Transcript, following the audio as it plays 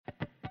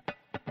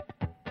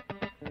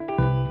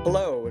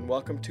Hello, and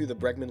welcome to the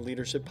Bregman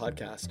Leadership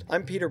Podcast.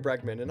 I'm Peter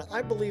Bregman, and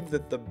I believe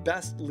that the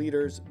best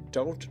leaders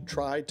don't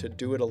try to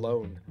do it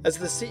alone. As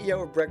the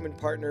CEO of Bregman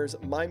Partners,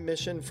 my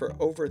mission for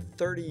over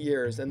 30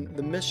 years, and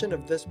the mission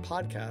of this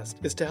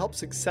podcast, is to help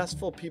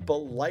successful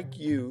people like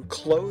you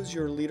close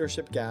your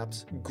leadership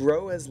gaps,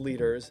 grow as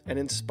leaders, and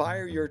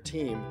inspire your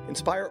team,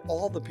 inspire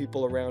all the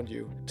people around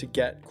you to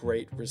get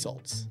great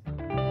results.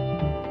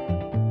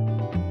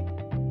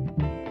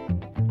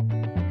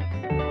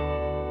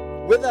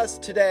 With us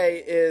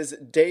today is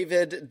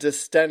David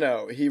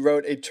DeSteno. He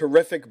wrote a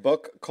terrific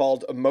book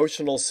called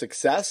Emotional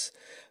Success: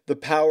 The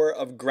Power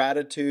of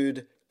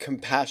Gratitude,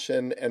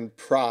 Compassion, and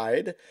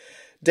Pride.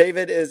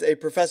 David is a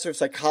professor of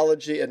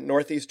psychology at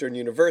Northeastern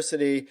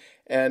University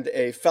and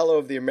a fellow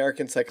of the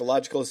American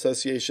Psychological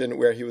Association,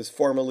 where he was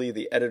formerly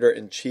the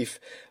editor-in-chief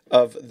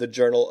of the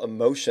journal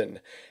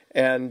Emotion.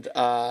 And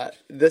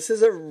this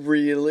is a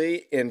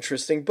really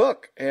interesting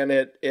book, and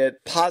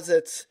it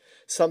posits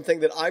something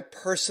that I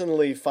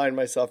personally find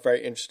myself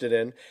very interested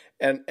in.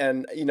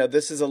 And you know,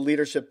 this is a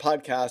leadership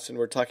podcast, and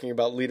we're talking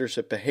about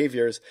leadership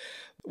behaviors.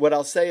 What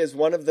I'll say is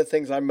one of the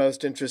things I'm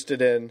most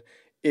interested in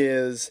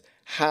is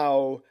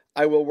how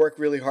I will work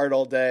really hard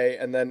all day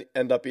and then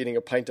end up eating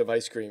a pint of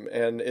ice cream.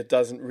 And it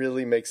doesn't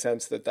really make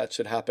sense that that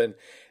should happen.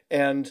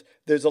 And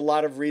there's a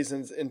lot of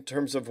reasons in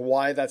terms of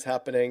why that's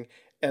happening.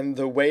 And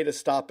the way to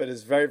stop it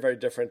is very, very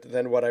different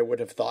than what I would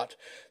have thought.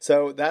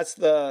 So that's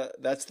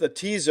the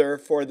teaser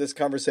for this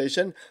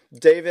conversation.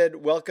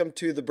 David, welcome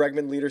to the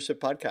Bregman Leadership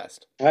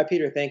Podcast. Hi,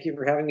 Peter. Thank you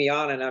for having me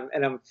on,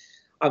 and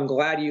I'm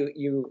glad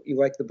you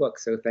like the book.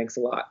 So thanks a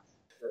lot.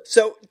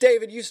 So,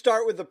 David, you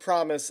start with the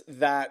promise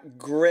that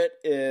grit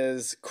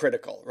is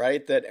critical,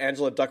 right? That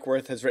Angela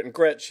Duckworth has written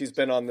Grit. She's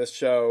been on this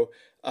show.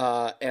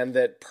 And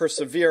that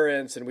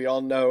perseverance, and we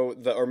all know,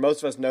 or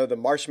most of us know, the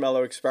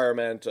marshmallow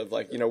experiment of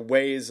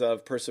ways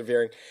of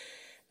persevering,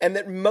 and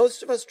that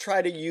most of us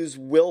try to use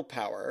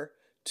willpower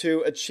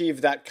to achieve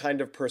that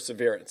kind of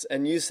perseverance.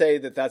 And you say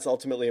that that's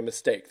ultimately a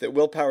mistake, that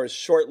willpower is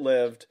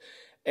short-lived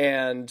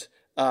and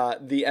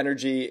the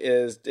energy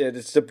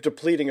it's the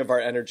depleting of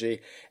our energy.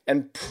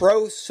 And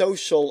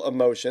pro-social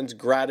emotions,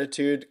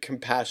 gratitude,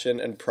 compassion,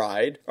 and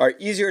pride, are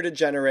easier to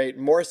generate,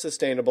 more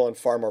sustainable, and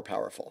far more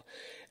powerful.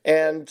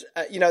 And,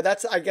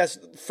 that's, I guess,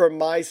 from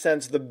my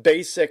sense, the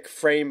basic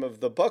frame of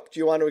the book.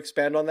 Do you want to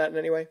expand on that in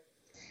any way?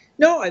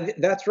 No,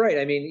 that's right.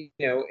 I mean,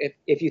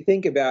 if you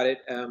think about it,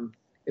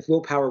 if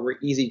willpower were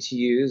easy to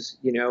use,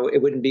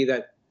 it wouldn't be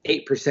that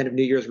 8% of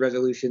New Year's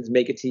resolutions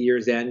make it to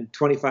year's end,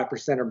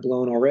 25% are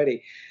blown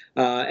already.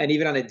 And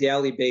even on a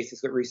daily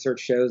basis, what research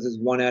shows is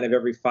 1 out of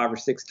every 5 or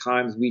 6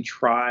 times we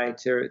try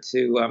to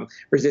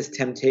resist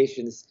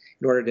temptations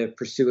in order to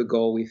pursue a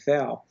goal, we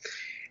fail.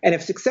 And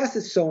if success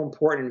is so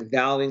important and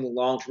valuing the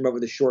long term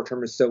over the short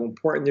term is so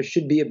important, there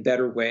should be a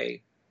better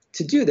way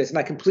to do this. And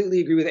I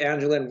completely agree with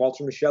Angela and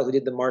Walter Mischel, who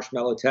did the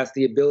marshmallow test.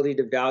 The ability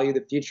to value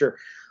the future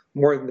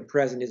more than the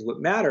present is what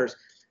matters.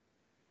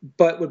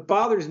 But what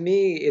bothers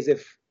me is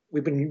if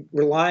we've been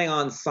relying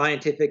on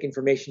scientific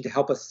information to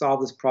help us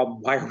solve this problem,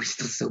 why are we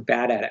still so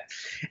bad at it?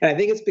 And I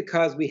think it's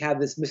because we have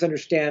this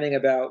misunderstanding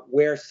about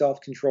where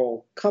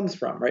self-control comes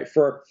from, right?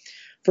 For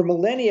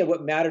millennia,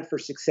 what mattered for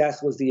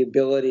success was the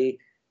ability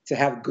to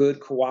have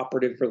good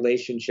cooperative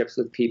relationships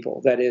with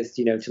people. That is,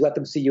 to let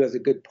them see you as a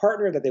good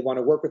partner that they want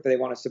to work with, that they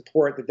want to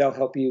support, that they'll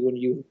help you when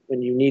you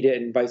need it,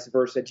 and vice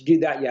versa. To do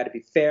that, you had to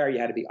be fair, you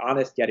had to be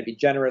honest, you had to be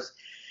generous.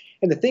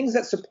 And the things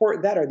that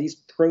support that are these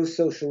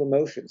pro-social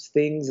emotions,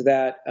 things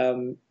that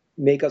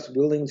make us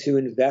willing to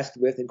invest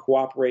with and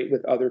cooperate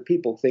with other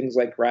people, things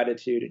like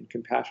gratitude and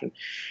compassion.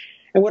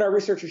 And what our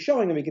research is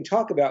showing, and we can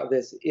talk about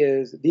this,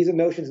 is these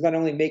emotions not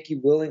only make you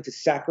willing to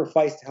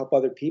sacrifice to help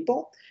other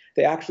people,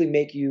 they actually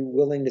make you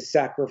willing to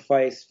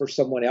sacrifice for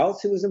someone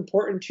else who is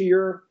important to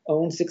your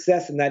own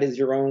success, and that is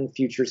your own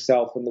future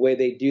self. And the way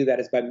they do that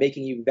is by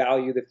making you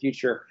value the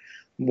future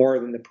more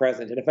than the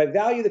present. And if I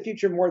value the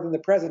future more than the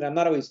present, I'm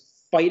not always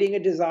fighting a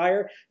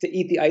desire to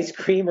eat the ice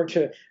cream or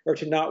to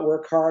not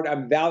work hard.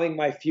 I'm valuing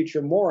my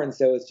future more, and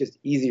so it's just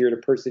easier to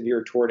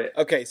persevere toward it.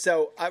 Okay,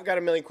 so I've got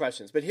a million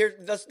questions, but here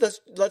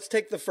let's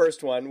take the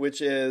first one, which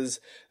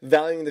is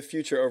valuing the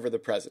future over the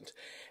present,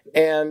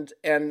 and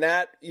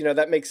that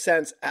that makes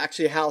sense.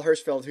 Actually, Hal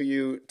Hershfield, who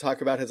you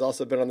talk about, has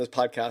also been on this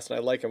podcast, and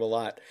I like him a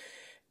lot.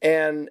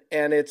 And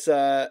it's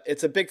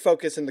a big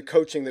focus in the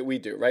coaching that we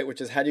do, right? Which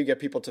is, how do you get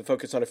people to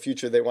focus on a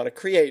future they want to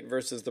create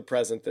versus the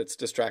present that's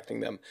distracting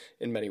them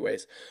in many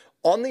ways.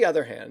 On the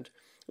other hand,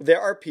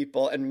 there are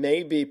people, and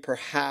maybe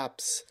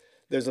perhaps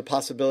there's a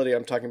possibility,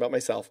 I'm talking about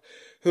myself,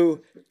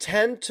 who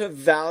tend to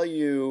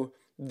value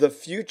the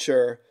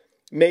future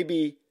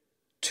maybe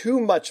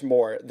too much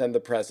more than the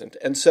present.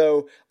 And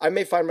so I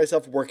may find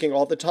myself working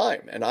all the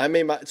time, and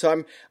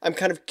I'm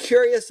kind of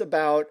curious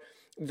about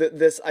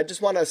I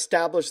just want to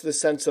establish the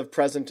sense of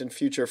present and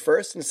future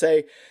first, and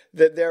say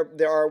that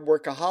there are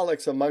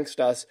workaholics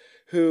amongst us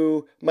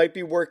who might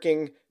be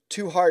working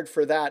too hard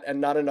for that and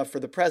not enough for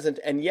the present,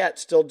 and yet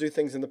still do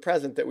things in the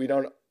present that we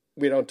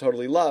don't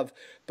totally love,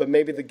 but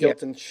maybe the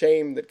guilt and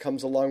shame that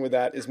comes along with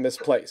that is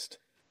misplaced.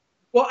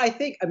 Well, I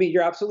mean,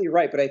 you're absolutely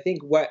right, but I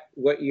think what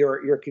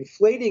you're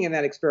conflating in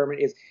that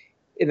experiment is,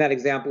 in that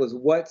example, is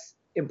what's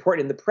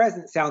important in the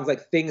present sounds like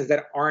things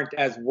that aren't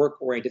as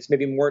work oriented. It's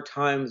maybe more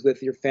times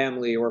with your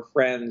family or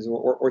friends,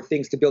 or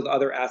things to build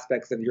other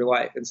aspects of your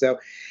life. And so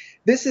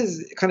this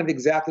is kind of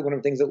exactly one of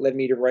the things that led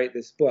me to write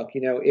this book.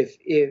 You know,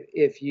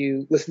 if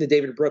you listen to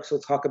David Brooks, he'll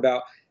talk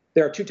about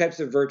there are two types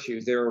of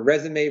virtues. There are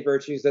resume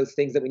virtues, those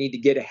things that we need to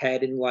get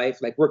ahead in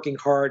life, like working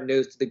hard,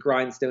 nose to the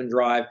grindstone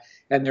drive.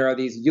 And there are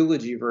these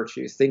eulogy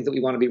virtues, things that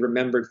we want to be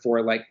remembered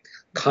for, like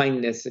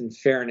kindness and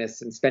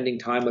fairness and spending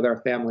time with our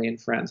family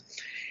and friends.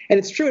 And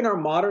it's true in our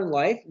modern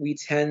life, we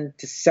tend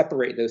to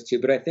separate those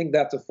two, but I think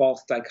that's a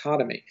false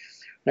dichotomy,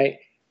 right?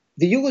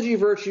 The eulogy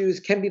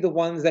virtues can be the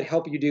ones that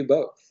help you do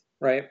both.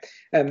 Right.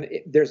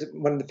 There's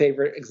one of the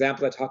favorite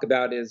examples I talk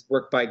about is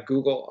work by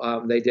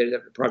Google. They did a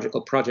project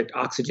called Project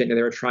Oxygen, and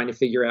they were trying to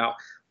figure out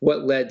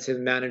what led to the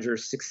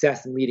manager's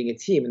success in leading a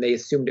team. And they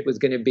assumed it was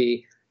going to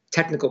be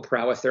technical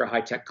prowess. They're a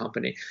high-tech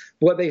company.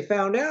 What they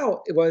found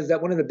out was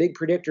that one of the big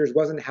predictors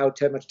wasn't how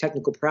much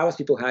technical prowess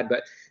people had,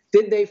 but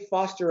did they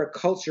foster a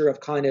culture of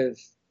kind of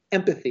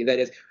empathy? That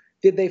is,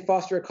 did they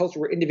foster a culture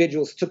where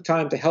individuals took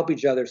time to help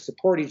each other,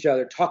 support each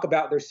other, talk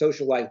about their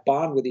social life,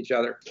 bond with each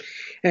other?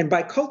 And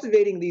by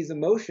cultivating these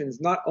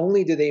emotions, not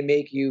only do they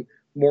make you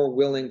more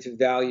willing to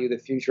value the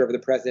future of the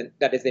present,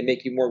 that is, they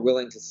make you more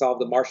willing to solve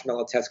the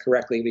marshmallow test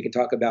correctly. We can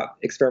talk about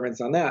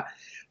experiments on that.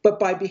 But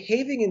by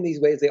behaving in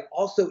these ways, they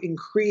also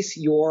increase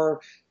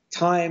your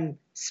time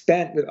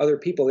spent with other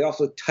people. They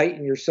also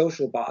tighten your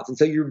social bonds. And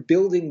so you're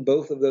building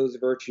both of those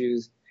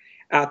virtues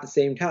at the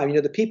same time. You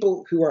know, the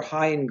people who are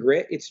high in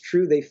grit, it's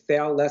true they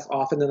fail less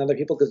often than other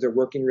people because they're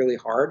working really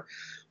hard.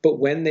 But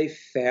when they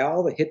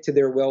fail, the hit to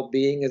their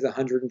well-being is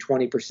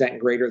 120%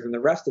 greater than the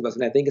rest of us.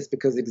 And I think it's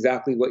because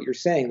exactly what you're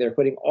saying. They're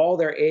putting all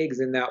their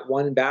eggs in that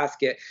one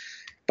basket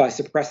by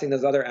suppressing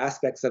those other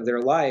aspects of their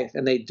life,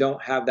 and they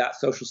don't have that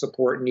social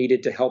support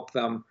needed to help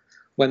them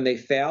when they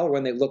fail, or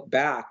when they look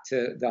back,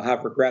 they'll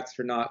have regrets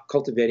for not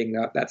cultivating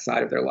that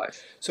side of their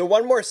life. So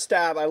one more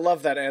stab, I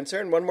love that answer,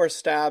 and one more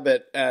stab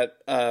at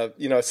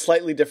a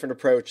slightly different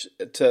approach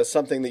to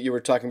something that you were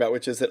talking about,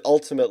 which is that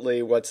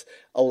ultimately what's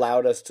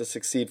allowed us to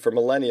succeed for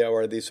millennia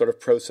are these sort of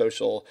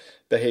pro-social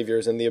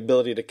behaviors and the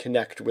ability to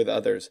connect with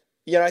others.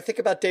 You know, I think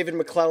about David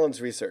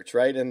McClelland's research,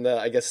 right, in the,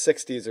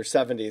 60s or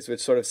 70s, which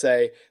sort of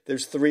say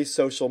there's three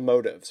social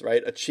motives,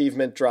 right?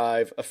 Achievement,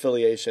 drive,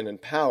 affiliation,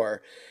 and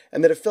power.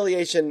 And that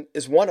affiliation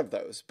is one of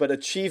those, but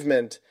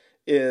achievement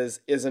is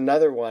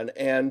another one.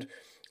 And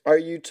are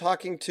you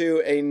talking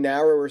to a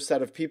narrower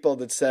set of people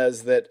that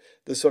says that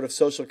the sort of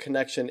social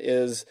connection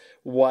is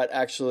what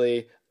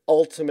actually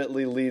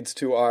ultimately leads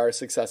to our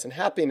success and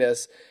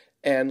happiness,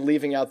 and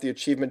leaving out the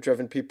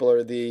achievement-driven people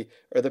or the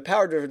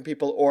power-driven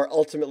people, or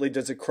ultimately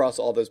does it cross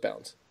all those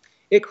bounds?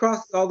 It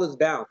crosses all those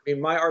bounds. I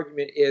mean, my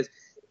argument is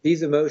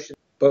these emotions,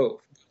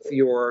 both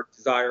your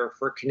desire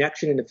for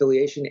connection and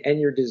affiliation and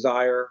your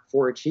desire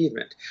for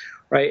achievement,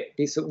 right?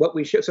 So what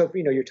we show, so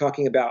you're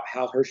talking about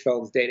Hal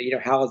Hershfeld's data.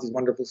 Hal has these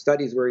wonderful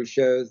studies where he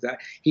shows that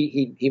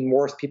he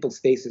morphs people's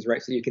faces,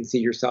 right, so you can see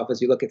yourself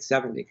as you look at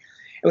 70. And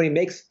when he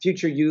makes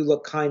future you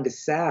look kind of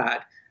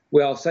sad,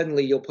 well,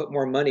 suddenly you'll put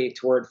more money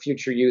toward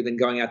future you than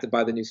going out to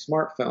buy the new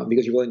smartphone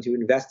because you're willing to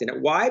invest in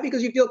it. Why?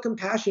 Because you feel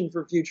compassion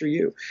for future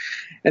you.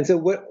 And so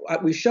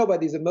what we show by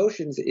these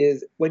emotions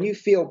is when you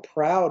feel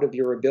proud of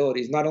your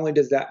abilities, not only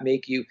does that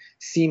make you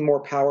seem more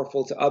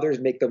powerful to others,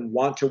 make them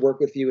want to work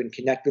with you and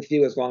connect with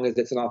you, as long as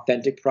it's an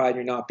authentic pride,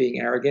 you're not being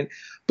arrogant,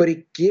 but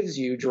it gives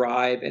you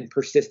drive and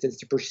persistence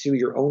to pursue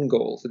your own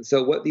goals. And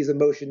so what these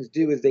emotions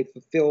do is they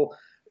fulfill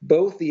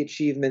both the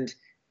achievement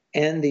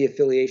and the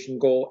affiliation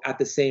goal at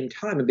the same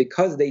time. And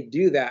because they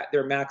do that,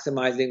 they're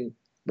maximizing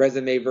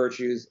resume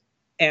virtues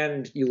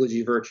and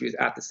eulogy virtues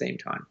at the same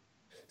time.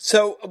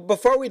 So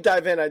before we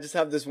dive in, I just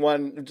have this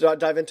one,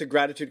 dive into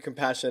gratitude,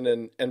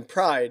 compassion, and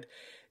pride.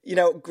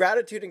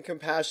 Gratitude and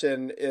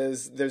compassion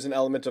there's an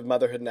element of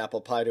motherhood and apple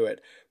pie to it.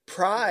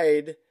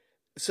 Pride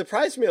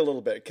surprised me a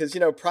little bit because,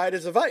 pride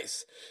is a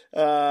vice.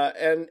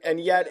 And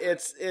yet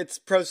it's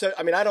pro.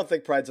 I mean, I don't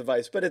think pride's a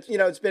vice, but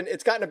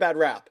it's gotten a bad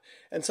rap.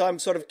 And so I'm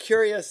sort of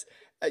curious,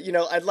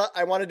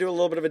 I want to do a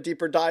little bit of a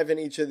deeper dive in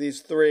each of these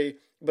three,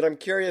 but I'm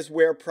curious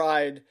where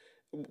pride,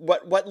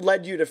 what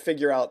led you to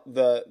figure out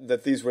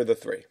that these were the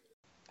three?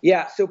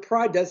 Yeah. So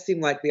pride does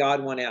seem like the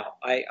odd one out.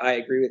 I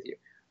agree with you.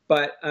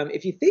 But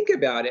if you think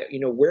about it,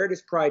 where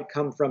does pride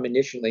come from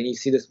initially? And you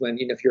see this when,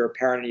 if you're a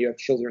parent and you have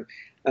children,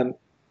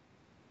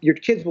 your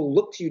kids will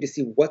look to you to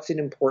see what's an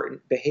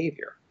important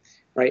behavior,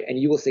 right? And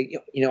you will say,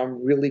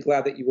 I'm really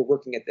glad that you were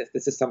working at this.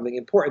 This is something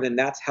important. And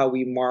that's how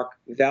we mark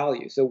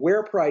value. So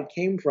where pride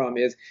came from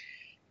is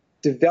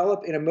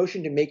develop an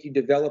emotion to make you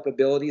develop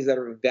abilities that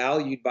are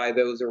valued by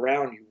those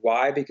around you.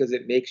 Why? Because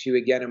it makes you,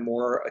 again, a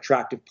more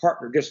attractive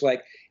partner. Just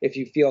like if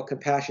you feel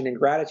compassion and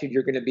gratitude,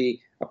 you're going to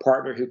be a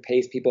partner who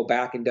pays people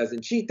back and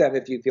doesn't cheat them.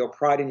 If you feel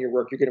pride in your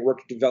work, you're going to work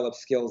to develop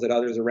skills that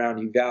others around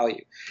you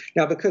value.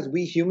 Now, because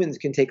we humans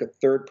can take a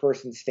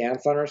third-person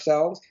stance on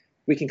ourselves,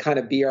 we can kind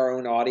of be our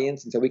own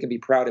audience, and so we can be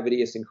proud of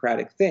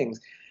idiosyncratic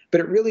things. but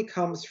it really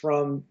comes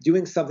from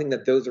doing something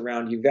that those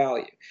around you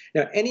value.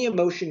 Now, any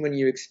emotion, when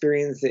you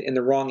experience it in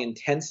the wrong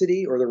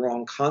intensity or the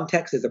wrong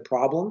context, is a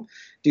problem.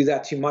 Do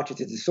that too much,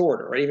 it's a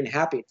disorder. Or even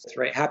happiness,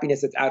 right?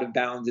 Happiness that's out of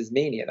bounds is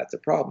mania. That's a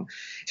problem.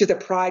 It's just a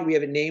pride. We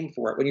have a name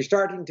for it. When you're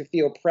starting to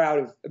feel proud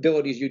of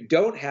abilities you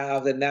don't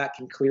have, then that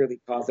can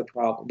clearly cause a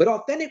problem. But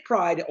authentic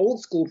pride,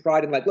 old school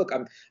pride, and like, look,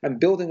 I'm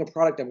building a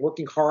product. I'm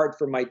working hard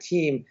for my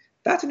team.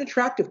 That's an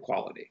attractive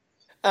quality.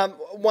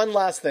 One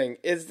last thing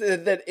is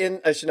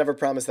that I should never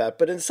promise that,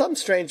 but in some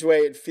strange way,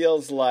 it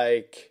feels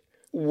like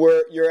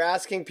you're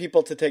asking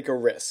people to take a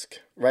risk,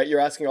 right? You're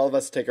asking all of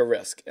us to take a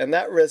risk. And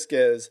that risk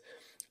is,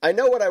 I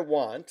know what I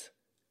want,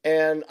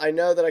 and I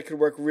know that I could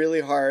work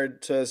really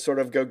hard to sort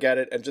of go get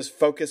it and just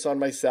focus on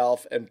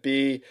myself and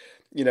be,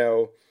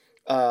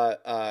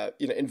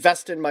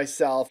 invest in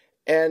myself.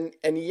 And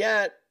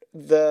yet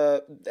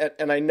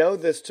and I know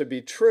this to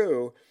be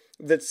true,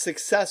 that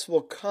success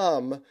will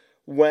come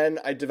when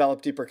I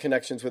develop deeper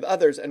connections with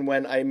others and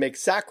when I make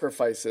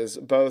sacrifices,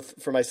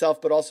 both for myself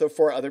but also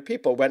for other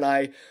people, when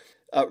I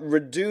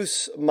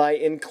reduce my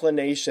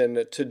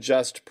inclination to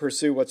just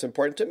pursue what's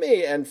important to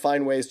me and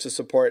find ways to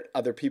support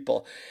other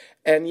people.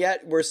 And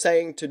yet we're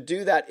saying to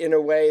do that in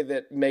a way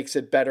that makes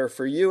it better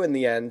for you in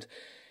the end.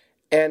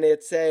 And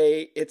that's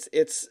a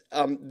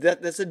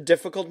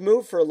difficult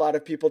move for a lot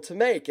of people to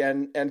make.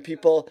 And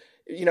people,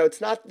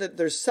 it's not that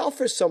they're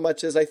selfish so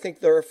much as I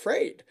think they're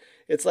afraid.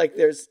 It's like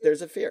there's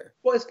a fear.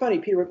 Well, it's funny,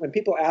 Peter, when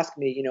people ask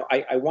me,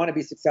 I want to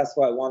be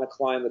successful, I want to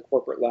climb the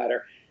corporate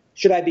ladder.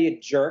 Should I be a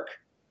jerk,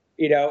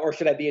 or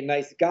should I be a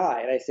nice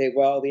guy? And I say,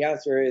 well, the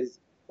answer is,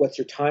 what's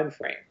your time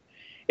frame?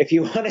 If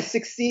you want to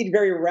succeed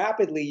very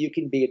rapidly, you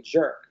can be a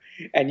jerk.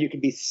 And you can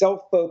be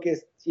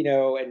self-focused,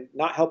 and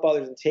not help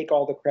others and take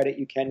all the credit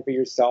you can for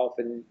yourself,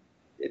 and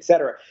et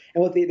cetera.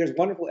 And there's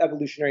wonderful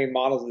evolutionary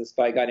models of this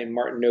by a guy named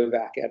Martin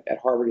Novak at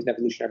Harvard. He's an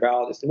evolutionary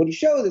biologist. And what he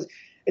shows is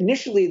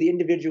initially the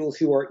individuals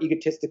who are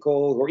egoistic,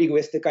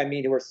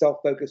 who are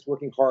self-focused,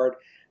 working hard,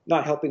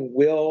 not helping,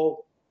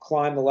 will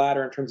climb the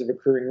ladder in terms of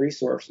accruing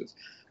resources.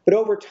 But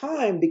over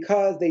time,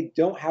 because they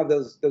don't have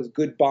those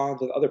good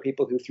bonds with other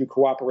people who through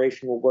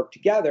cooperation will work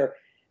together,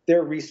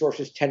 their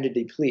resources tend to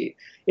deplete.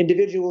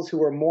 Individuals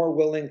who are more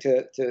willing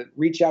to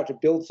reach out to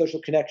build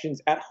social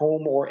connections at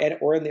home or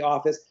in the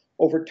office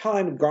over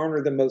time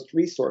garner the most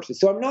resources.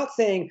 So I'm not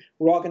saying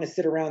we're all going to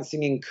sit around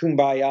singing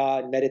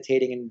Kumbaya and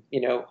meditating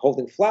and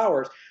holding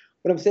flowers.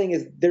 What I'm saying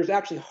is there's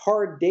actually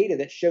hard data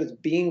that shows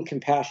being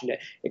compassionate,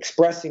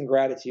 expressing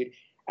gratitude,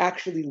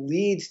 actually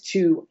leads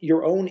to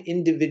your own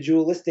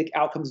individualistic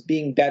outcomes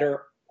being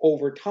better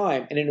over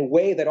time, and in a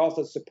way that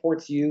also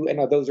supports you and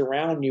those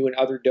around you in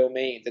other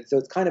domains. And so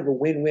it's kind of a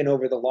win-win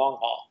over the long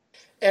haul.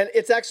 And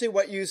it's actually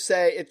what you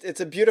say,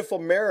 it's a beautiful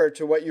mirror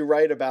to what you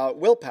write about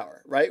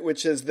willpower, right?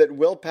 Which is that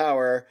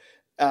willpower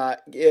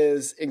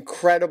is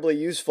incredibly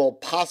useful,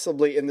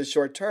 possibly in the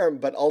short term,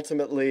 but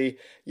ultimately,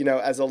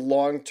 as a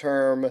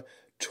long-term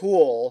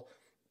tool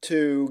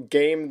to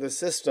game the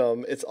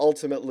system, it's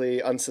ultimately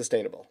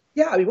unsustainable.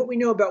 Yeah, what we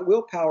know about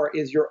willpower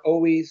is you're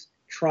always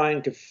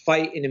trying to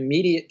fight an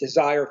immediate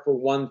desire for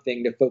one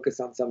thing to focus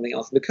on something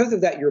else. Because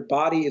of that, your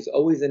body is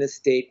always in a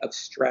state of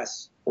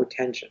stress or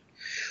tension.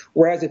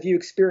 Whereas if you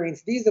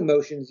experience these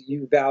emotions,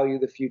 you value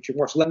the future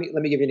more. So let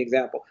me give you an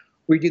example.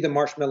 We do the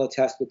marshmallow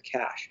test with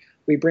cash.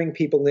 We bring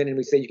people in and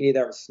we say you can either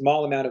have a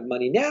small amount of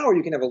money now or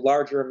you can have a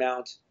larger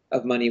amount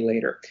of money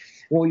later.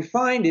 And what we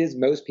find is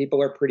most people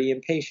are pretty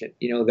impatient.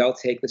 They'll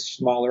take the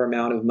smaller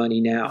amount of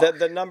money now.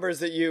 The numbers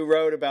that you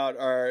wrote about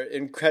are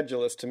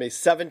incredulous to me.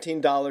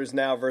 $17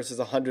 now versus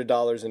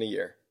 $100 in a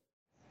year.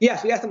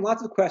 Yes, we ask them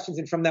lots of questions,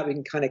 and from that we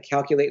can kind of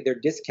calculate their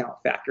discount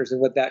factors. And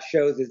what that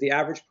shows is the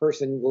average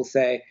person will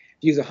say, if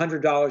you use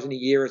 $100 in a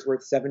year is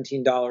worth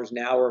 $17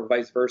 now, or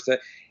vice versa.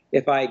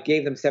 If I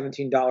gave them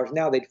 $17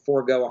 now, they'd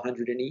forego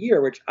 $100 in a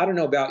year, which I don't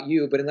know about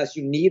you, but unless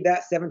you need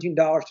that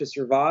 $17 to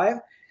survive,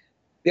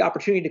 the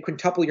opportunity to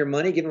quintuple your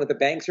money, given what the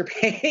banks are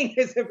paying,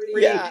 is a pretty...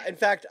 Yeah, in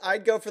fact,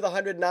 I'd go for the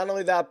 100. Not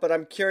only that, but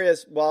I'm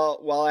curious,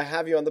 while I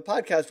have you on the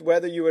podcast,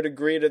 whether you would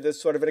agree to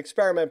this sort of an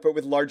experiment, but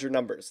with larger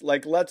numbers.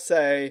 Like, let's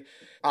say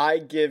I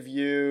give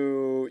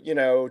you,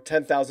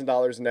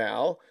 $10,000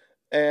 now,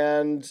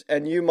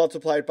 and you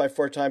multiply it by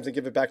 4 times and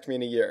give it back to me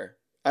in a year.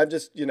 I've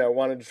just,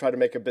 wanted to try to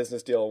make a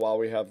business deal while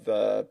we have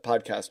the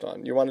podcast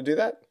on. You want to do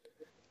that?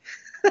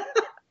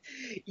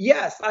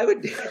 Yes, I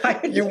would.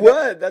 You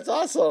would? That's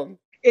awesome.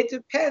 It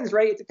depends,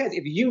 right? It depends.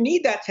 If you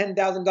need that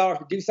 $10,000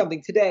 to do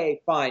something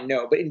today, fine,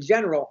 no. But in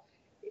general,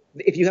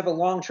 if you have a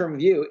long-term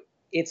view,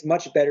 it's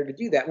much better to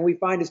do that. What we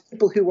find is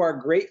people who are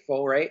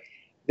grateful, right,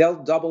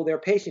 they'll double their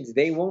patience.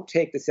 They won't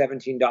take the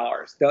 $17.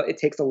 It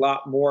takes a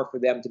lot more for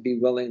them to be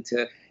willing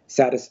to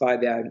satisfy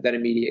that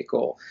immediate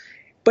goal.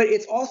 But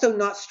it's also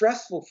not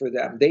stressful for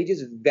them. They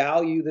just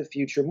value the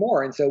future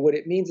more. And so what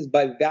it means is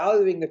by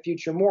valuing the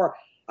future more,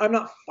 I'm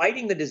not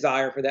fighting the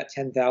desire for that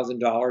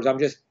 $10,000. I'm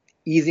just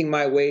easing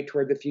my way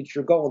toward the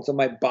future goal. And so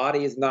my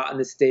body is not in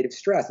this state of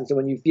stress. And so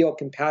when you feel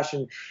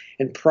compassion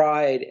and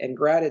pride and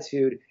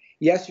gratitude,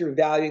 yes, you're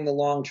valuing the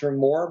long term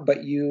more,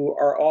 but you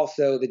are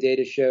also, the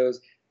data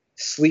shows,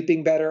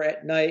 sleeping better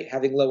at night,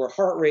 having lower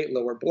heart rate,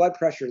 lower blood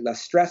pressure,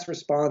 less stress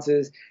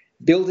responses,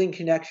 building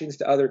connections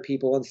to other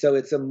people. And so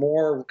it's a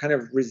more kind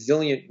of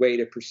resilient way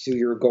to pursue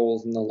your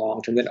goals in the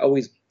long term than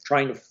always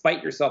trying to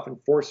fight yourself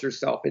and force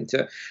yourself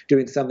into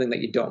doing something that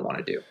you don't want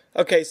to do.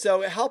 Okay,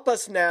 so help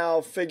us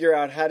now figure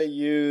out how to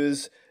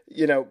use,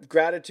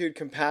 gratitude,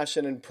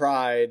 compassion, and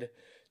pride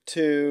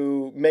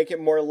to make it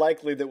more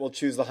likely that we'll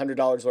choose the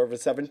 $100 over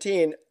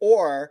 17,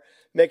 or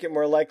make it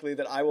more likely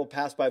that I will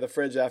pass by the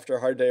fridge after a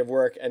hard day of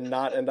work and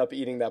not end up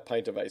eating that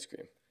pint of ice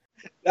cream.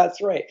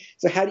 That's right.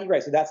 So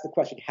so that's the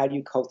question. How do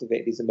you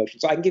cultivate these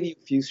emotions? So I can give you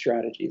a few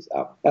strategies.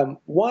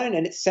 One,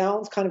 and it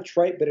sounds kind of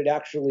trite, but it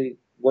actually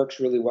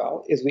works really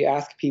well, is we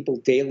ask people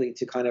daily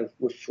to kind of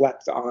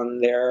reflect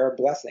on their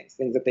blessings,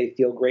 things that they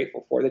feel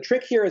grateful for. The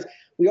trick here is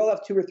we all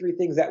have 2 or 3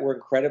 things that we're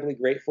incredibly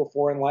grateful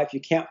for in life. You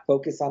can't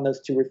focus on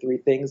those 2 or 3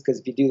 things, because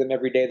if you do them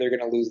every day, they're going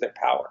to lose their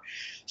power.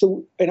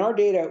 So in our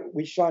data,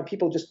 we saw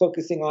people just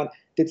focusing on,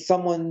 did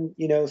someone,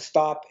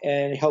 stop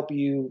and help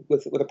you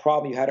with a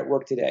problem you had at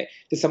work today?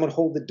 Did someone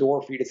hold the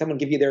door for you? Did someone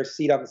give you their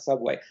seat on the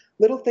subway?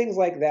 Little things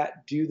like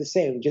that do the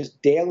same,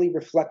 just daily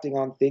reflecting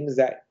on things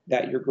that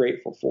you're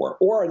grateful for.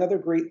 Or another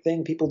great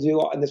thing people do,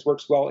 and this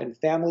works well in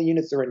family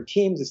units or in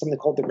teams, is something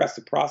called the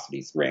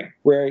reciprocity ring,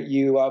 where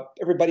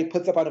everybody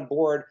puts up on a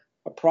board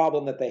a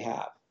problem that they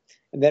have.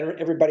 And then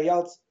everybody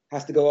else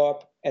has to go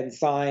up and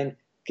sign,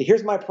 okay,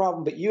 here's my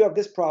problem, but you have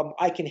this problem.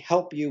 I can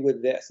help you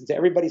with this. And so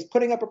everybody's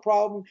putting up a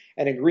problem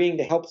and agreeing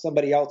to help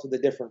somebody else with a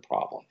different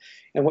problem.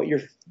 And what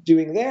you're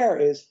doing there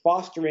is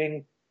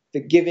fostering the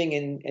giving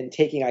and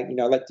taking. I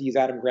like to use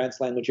Adam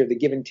Grant's language here, the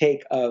give and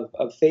take of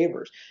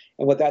favors.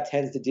 And what that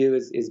tends to do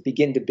is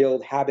begin to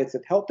build habits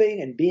of helping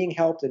and being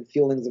helped and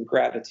feelings of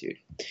gratitude.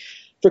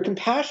 For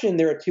compassion,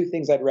 there are 2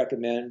 things I'd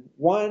recommend.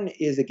 One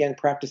is, again,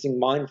 practicing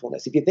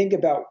mindfulness. If you think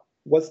about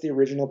what's the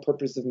original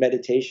purpose of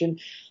meditation,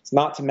 it's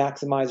not to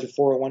maximize your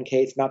 401k.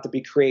 It's not to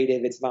be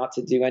creative. It's not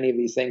to do any of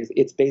these things.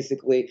 It's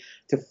basically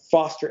to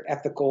foster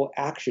ethical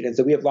action. And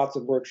so we have lots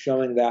of work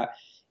showing that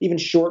even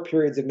short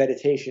periods of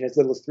meditation, as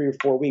little as 3 or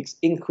 4 weeks,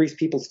 increase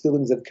people's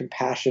feelings of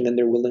compassion and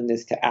their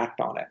willingness to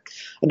act on it.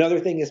 Another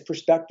thing is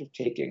perspective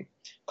taking.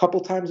 A couple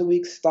times a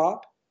week,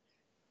 stop.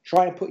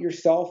 Try and put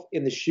yourself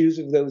in the shoes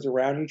of those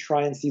around you.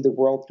 Try and see the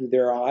world through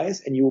their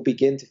eyes, and you will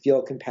begin to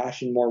feel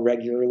compassion more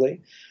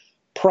regularly.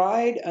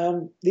 Pride,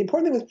 the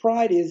important thing with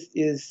pride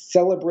is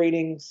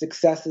celebrating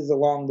successes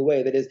along the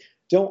way. That is,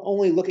 don't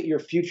only look at your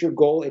future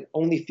goal and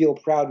only feel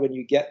proud when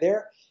you get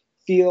there.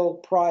 Feel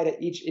pride at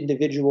each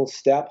individual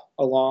step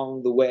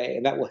along the way,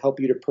 and that will help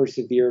you to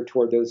persevere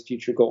toward those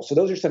future goals. So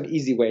those are some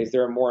easy ways.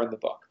 There are more in the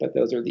book, but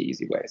those are the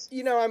easy ways.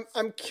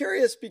 I'm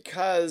curious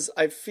because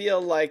I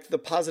feel like the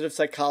positive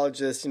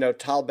psychologists,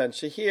 Tal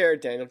Ben-Shahir,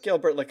 Daniel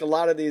Gilbert, like a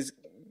lot of these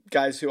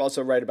guys who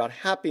also write about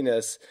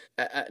happiness,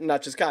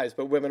 not just guys,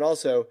 but women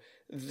also,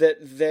 that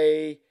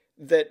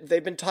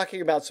they've been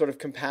talking about sort of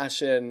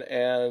compassion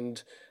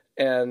and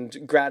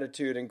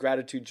gratitude and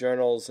gratitude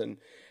journals,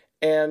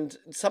 and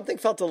something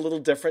felt a little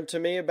different to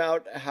me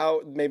about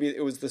how maybe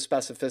it was the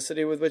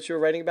specificity with which you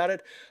were writing about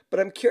it. But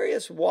I'm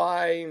curious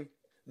why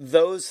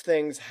those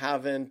things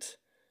haven't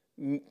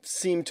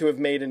seemed to have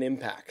made an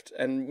impact.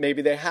 And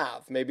maybe they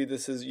have. Maybe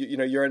this is,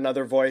 you're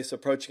another voice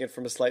approaching it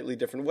from a slightly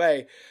different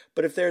way.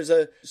 But if there's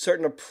a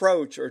certain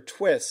approach or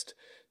twist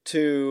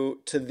to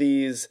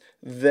these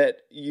that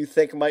you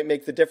think might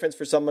make the difference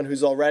for someone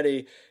who's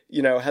already,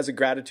 has a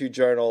gratitude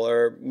journal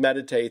or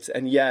meditates,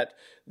 and yet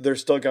they're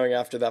still going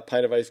after that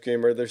pint of ice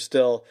cream, or they're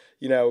still,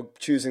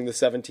 choosing the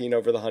 17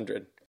 over the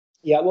 100.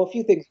 Yeah, well, a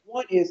few things.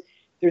 One is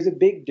there's a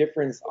big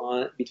difference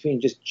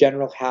between just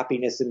general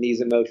happiness and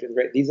these emotions,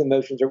 right? These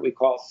emotions are what we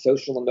call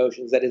social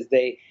emotions. That is,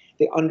 they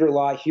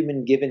underlie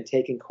human give and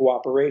take and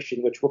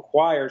cooperation, which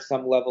requires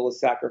some level of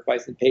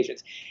sacrifice and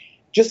patience.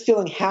 Just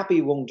feeling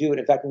happy won't do it.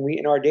 In fact,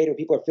 in our data, when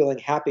people are feeling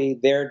happy,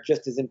 they're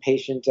just as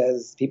impatient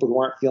as people who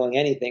aren't feeling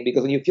anything,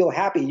 because when you feel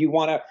happy, you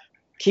want to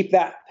keep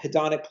that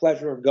hedonic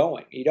pleasure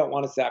going. You don't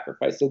want to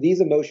sacrifice. So these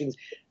emotions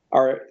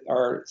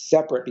are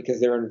separate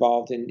because they're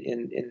involved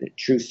in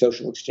true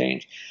social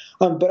exchange.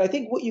 But I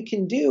think what you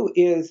can do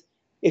is,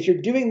 if you're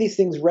doing these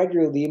things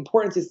regularly, the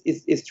importance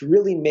is to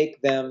really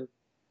make them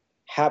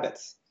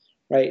habits.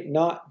 Right?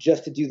 Not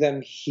just to do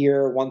them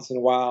here once in a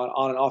while and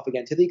on and off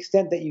again, to the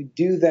extent that you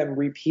do them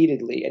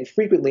repeatedly and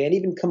frequently and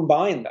even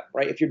combine them,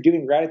 right? If you're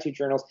doing gratitude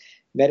journals,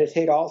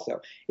 meditate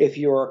also. If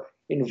you're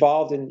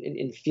involved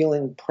in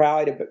feeling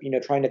pride,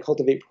 trying to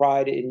cultivate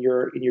pride in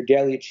your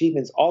daily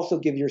achievements, also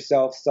give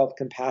yourself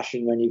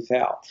self-compassion when you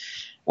fail.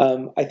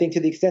 I think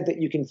to the extent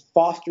that you can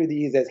foster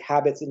these as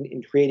habits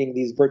in creating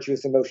these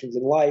virtuous emotions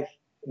in life,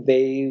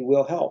 they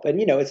will help.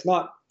 And, it's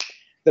not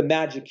the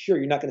magic cure.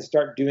 You're not going to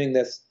start doing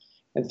this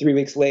and 3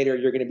 weeks later,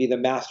 you're going to be the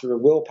master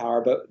of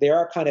willpower. But they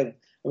are kind of,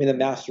 the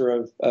master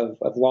of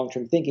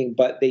long-term thinking.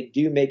 But they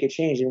do make a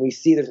change, and we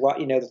see there's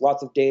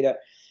lots of data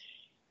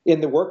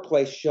in the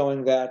workplace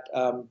showing that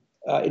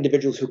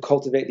individuals who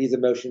cultivate these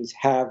emotions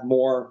have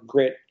more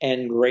grit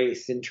and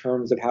grace in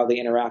terms of how they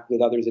interact with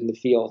others in the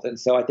field. And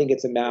so I think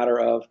it's a matter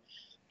of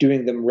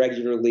doing them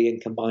regularly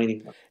and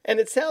combining them. And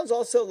it sounds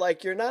also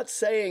like you're not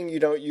saying you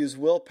don't use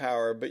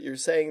willpower, but you're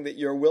saying that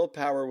your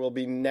willpower will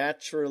be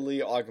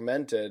naturally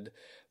augmented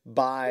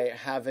by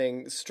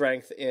having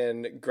strength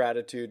in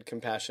gratitude,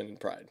 compassion, and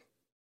pride.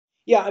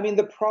 Yeah, I mean,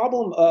 the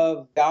problem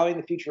of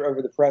valuing the future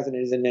over the present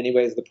is in many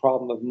ways the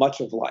problem of much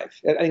of life.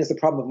 I think it's the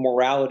problem of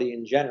morality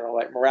in general.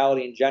 Like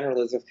morality in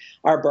general is if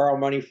I borrow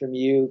money from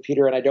you,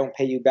 Peter, and I don't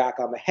pay you back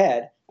on the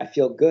head, I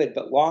feel good.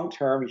 But long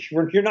term,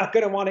 you're not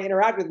going to want to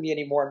interact with me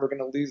anymore, and we're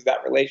going to lose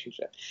that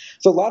relationship.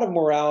 So a lot of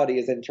morality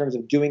is in terms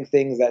of doing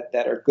things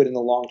that are good in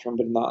the long term,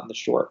 but not in the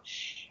short.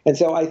 And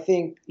so I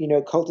think,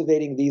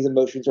 cultivating these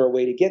emotions are a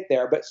way to get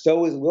there, but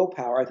so is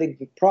willpower. I think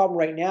the problem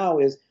right now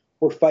is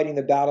we're fighting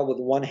the battle with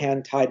one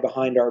hand tied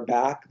behind our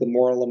back, the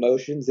moral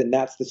emotions, and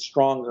that's the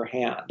stronger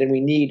hand. And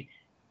we need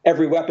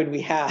every weapon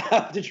we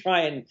have to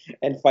try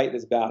and fight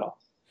this battle.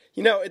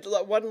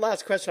 One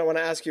last question I want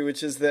to ask you,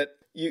 which is that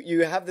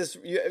you have this,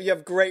 you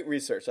have great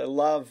research. I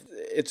love,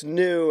 it's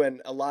new,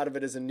 and a lot of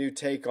it is a new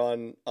take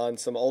on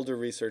some older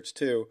research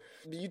too.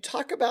 You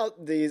talk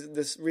about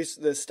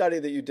the study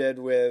that you did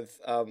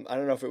with, I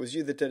don't know if it was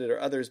you that did it or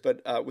others,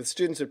 but with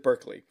students at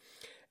Berkeley,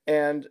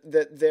 and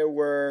that there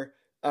were,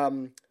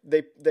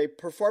 they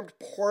performed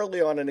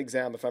poorly on an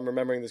exam, if I'm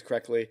remembering this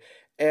correctly,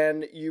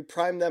 and you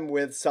primed them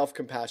with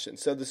self-compassion.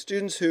 So the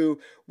students who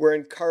were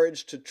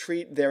encouraged to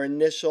treat their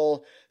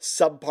initial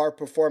subpar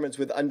performance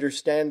with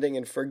understanding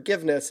and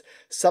forgiveness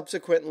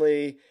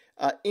subsequently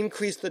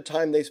increased the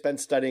time they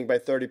spent studying by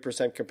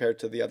 30% compared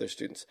to the other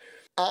students.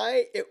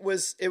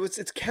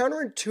 It's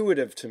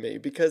counterintuitive to me,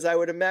 because I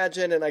would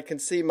imagine, and I can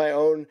see my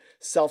own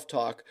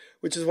self-talk,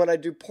 which is when I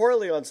do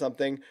poorly on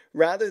something,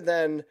 rather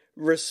than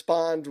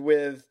respond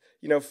with,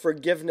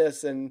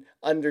 forgiveness and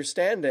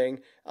understanding,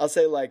 I'll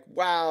say like,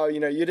 wow, you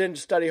didn't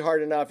study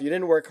hard enough, you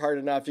didn't work hard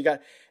enough,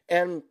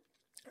 and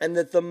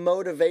that the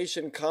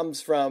motivation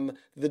comes from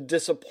the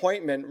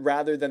disappointment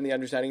rather than the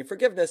understanding and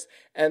forgiveness,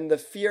 and the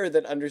fear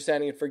that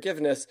understanding and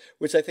forgiveness,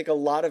 which I think a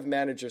lot of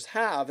managers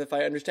have, if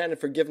I understand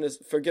and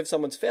forgive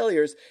someone's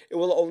failures, it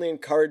will only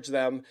encourage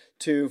them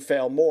to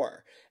fail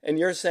more. And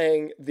you're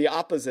saying the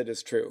opposite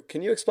is true.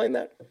 Can you explain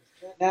that?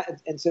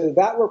 And so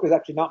that work was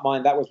actually not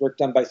mine. That was work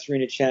done by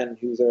Serena Chen,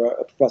 who's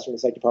a professor in the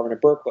psych department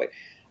at Berkeley.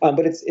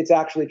 But it's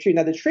actually true.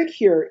 Now, the trick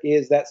here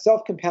is that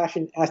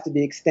self-compassion has to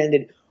be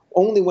extended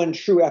only when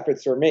true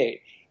efforts are made.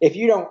 If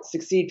you don't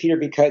succeed, Peter,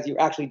 because you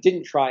actually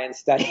didn't try and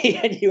study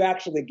and you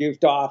actually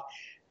goofed off,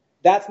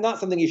 that's not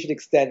something you should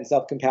extend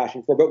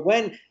self-compassion for. But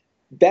when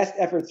best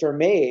efforts are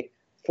made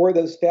for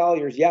those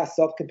failures, yes,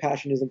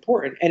 self-compassion is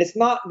important. And it's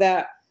not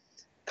that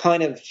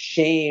kind of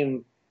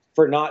shame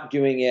for not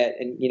doing it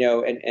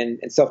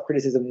and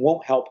self-criticism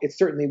won't help. It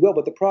certainly will.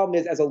 But the problem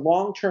is, as a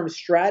long-term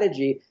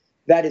strategy,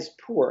 that is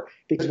poor,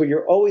 because what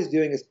you're always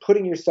doing is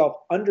putting yourself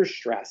under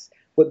stress.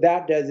 What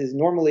that does is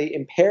normally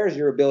impairs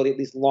your ability, at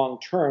least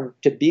long-term,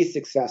 to be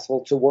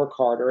successful, to work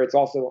harder. It's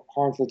also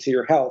harmful to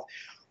your health.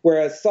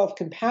 Whereas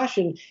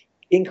self-compassion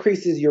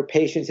increases your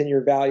patience and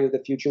your value of the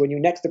future. When you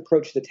next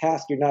approach the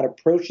task, you're not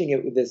approaching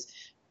it with this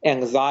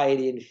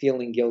anxiety and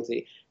feeling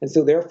guilty. And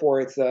so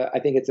therefore, I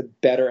think it's a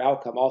better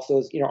outcome.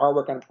 Also, our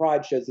work on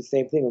pride shows the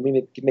same thing. When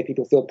we make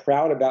people feel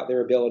proud about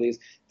their abilities,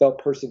 they'll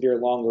persevere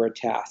longer at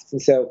tasks.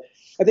 And so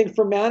I think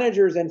for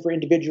managers and for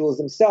individuals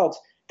themselves,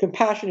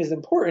 compassion is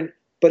important,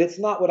 but it's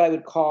not what I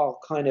would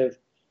call kind of,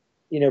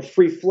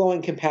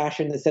 free-flowing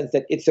compassion in the sense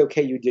that it's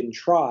okay you didn't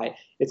try.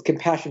 It's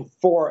compassion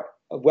for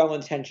a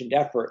well-intentioned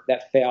effort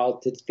that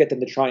failed to get them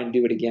to try and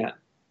do it again.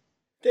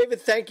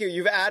 David, thank you.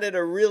 You've added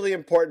a really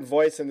important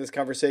voice in this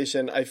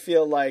conversation. I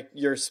feel like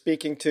you're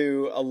speaking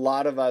to a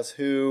lot of us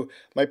who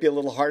might be a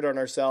little hard on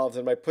ourselves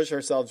and might push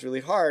ourselves really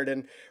hard,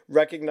 and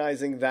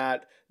recognizing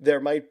that there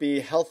might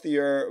be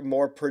healthier,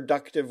 more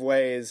productive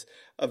ways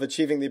of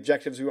achieving the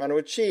objectives we want to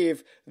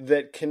achieve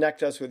that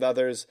connect us with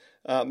others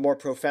more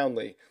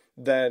profoundly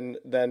than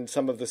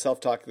some of the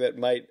self-talk that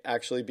might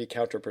actually be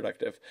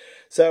counterproductive.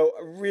 So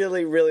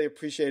really, really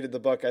appreciated the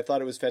book. I thought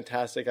it was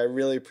fantastic. I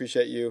really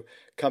appreciate you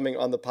coming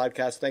on the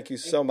podcast. Thank you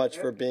so much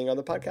for being on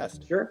the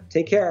podcast. Sure.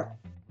 Take care.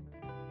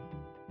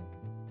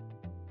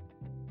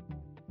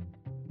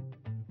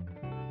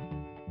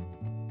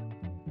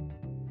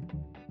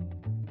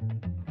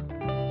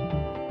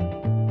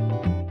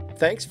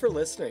 Thanks for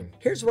listening.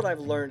 Here's what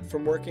I've learned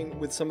from working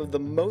with some of the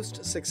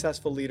most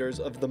successful leaders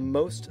of the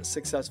most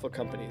successful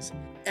companies.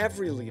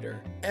 Every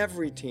leader,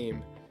 every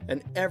team,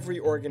 and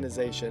every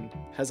organization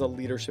has a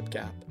leadership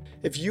gap.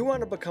 If you want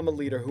to become a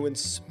leader who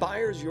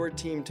inspires your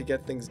team to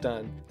get things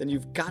done, then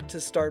you've got to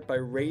start by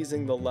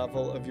raising the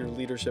level of your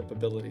leadership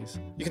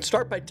abilities. You can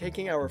start by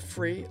taking our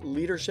free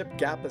leadership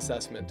gap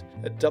assessment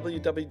at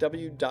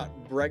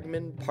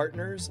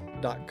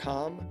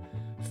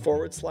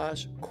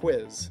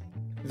www.bregmanpartners.com/quiz.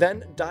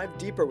 Then dive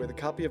deeper with a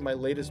copy of my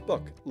latest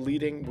book,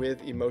 Leading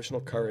with Emotional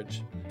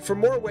Courage. For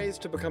more ways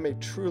to become a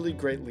truly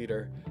great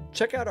leader,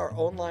 check out our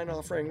online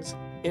offerings,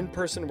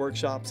 in-person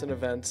workshops and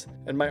events,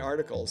 and my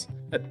articles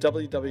at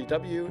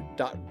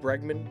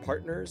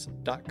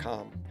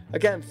www.bregmanpartners.com.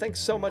 Again, thanks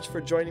so much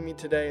for joining me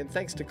today, and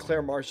thanks to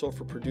Claire Marshall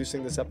for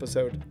producing this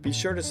episode. Be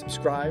sure to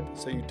subscribe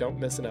so you don't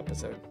miss an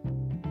episode.